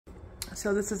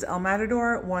So this is El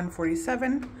Matador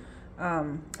 147.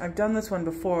 I've done this one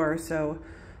before, so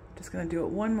I'm just gonna do it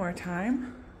one more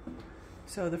time.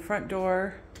 So the front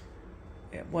door,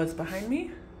 it was behind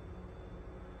me.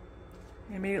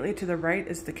 Immediately to the right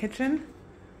is the kitchen.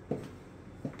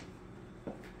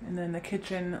 And then the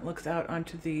kitchen looks out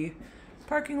onto the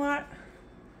parking lot.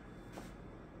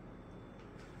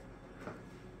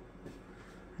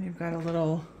 You've got a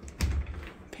little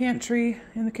pantry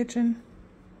in the kitchen.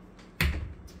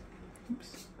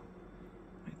 Oops.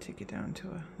 I take you down to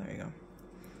there you go.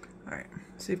 All right,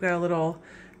 so you've got a little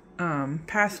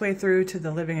passway through to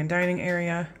the living and dining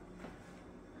area.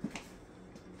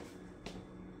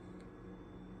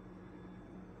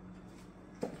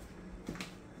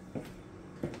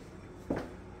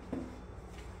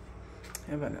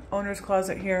 You have an owner's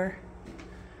closet here,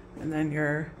 and then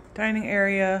your dining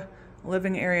area,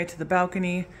 living area to the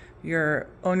balcony. Your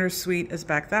owner's suite is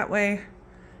back that way,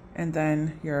 and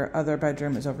then your other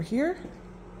bedroom is over here.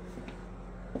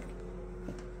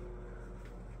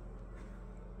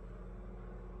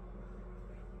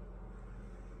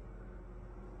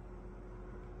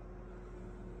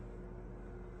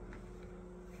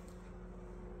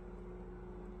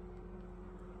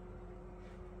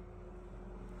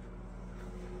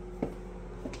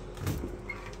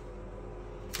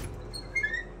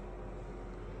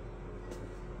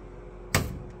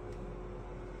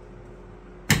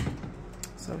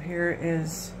 So here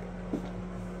is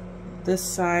this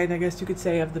side, I guess you could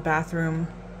say, of the bathroom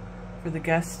for the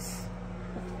guests,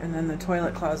 and then the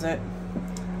toilet closet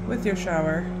with your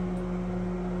shower.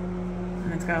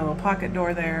 And it's got a little pocket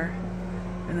door there.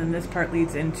 And then this part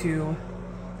leads into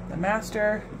the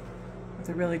master with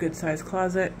a really good sized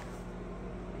closet.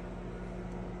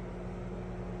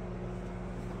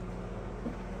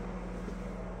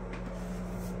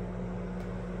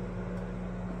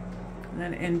 And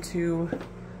then into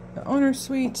the owner's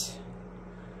suite.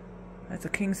 That's a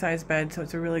king size bed, so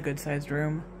it's a really good sized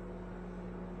room.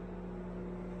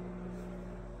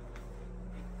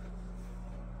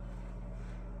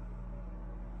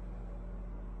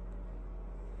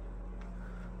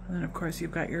 And then of course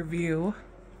you've got your view.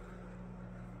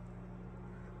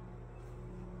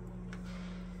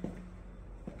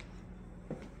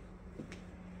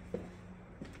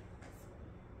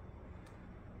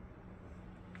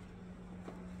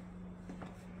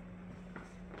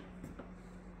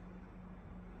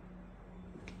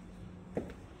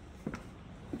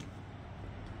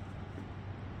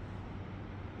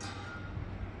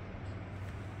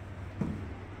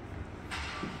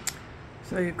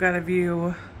 So you've got a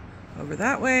view over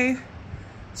that way,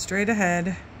 straight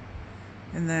ahead,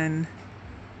 and then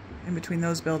in between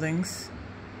those buildings.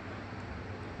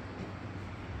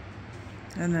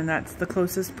 And then that's the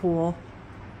closest pool.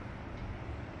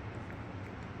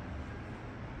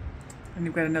 And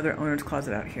you've got another owner's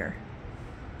closet out here.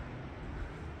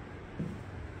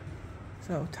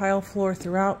 So tile floor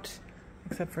throughout,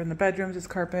 except for in the bedrooms, it's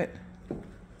carpet.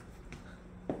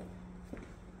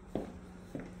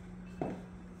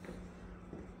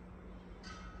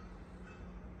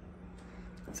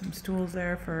 Some stools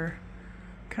there for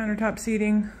countertop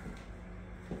seating.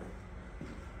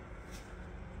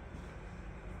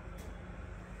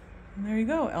 And there you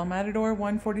go, El Matador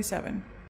 147.